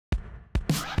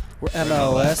We're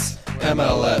MLS,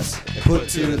 put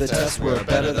to the test, we're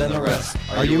better than the rest.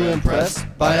 Are you impressed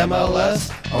by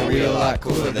MLS? Are we a lot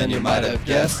cooler than you might have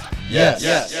guessed? Yes.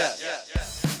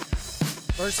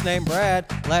 First name Brad,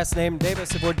 last name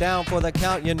Davis. If we're down for the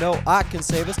count, you know I can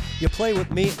save us. You play with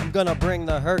me, I'm gonna bring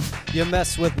the hurt. You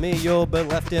mess with me, you'll be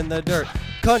left in the dirt.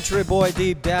 Country boy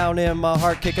deep down in my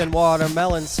heart, kicking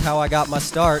watermelons, how I got my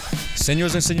start.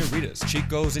 Senors and senoritas,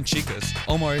 chicos and chicas,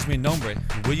 Omar is mi nombre.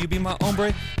 Will you be my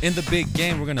hombre? In the big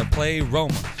game, we're gonna play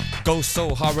Roma. Go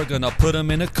so hard, we're gonna put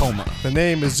him in a coma. The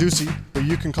name is Zeusy, but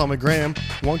you can call me Graham.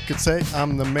 One could say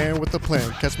I'm the man with the plan.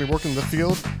 Catch me working the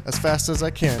field as fast as I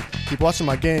can. Keep watching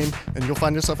my game, and you'll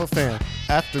find yourself a fan.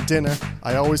 After dinner,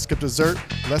 I always skip dessert,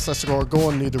 lest I score a goal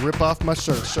and need to rip off my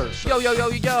shirt.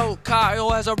 Yo,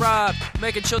 Kyle has arrived,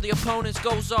 making sure the opponents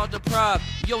goes all deprived.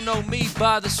 You know me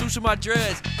by the suits of my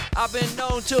dreads. I've been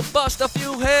known to bust a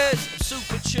few heads. I'm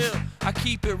super chill, I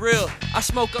keep it real. I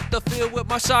smoke up the field with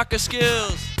my soccer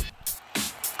skills.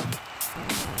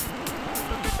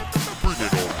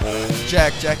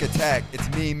 Jack attack, it's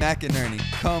me McInerney.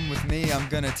 Come with me, I'm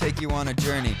gonna take you on a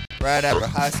journey. Right after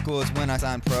high school is when I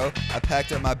signed pro. I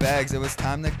packed up my bags, it was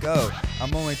time to go.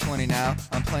 I'm only 20 now,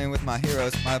 I'm playing with my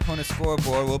heroes. My opponent's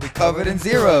scoreboard will be covered in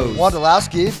zeros.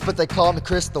 Wondolowski, but they call me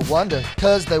Chris the Wonder,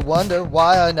 cause they wonder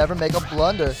why I never make a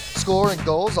blunder. Scoring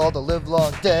goals all the live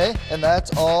long day, and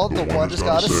that's all the Wonder's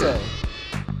gotta say.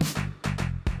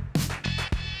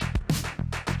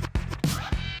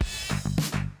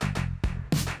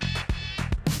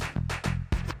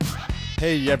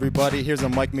 Hey everybody, here's a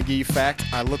Mike McGee fact.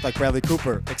 I look like Bradley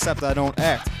Cooper, except I don't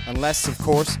act. Unless, of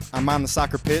course, I'm on the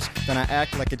soccer pitch, then I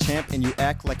act like a champ and you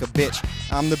act like a bitch.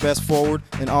 I'm the best forward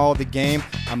in all the game.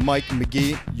 I'm Mike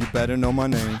McGee, you better know my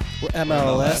name. We're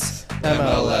MLS,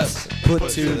 put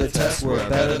to the test, we're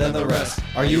better than the rest.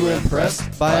 Are you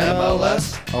impressed by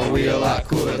MLS? Are we a lot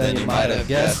cooler than you might have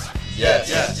guessed? Yes.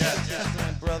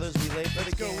 Brothers, we late for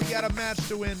the game. We got a match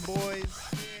to win, boys.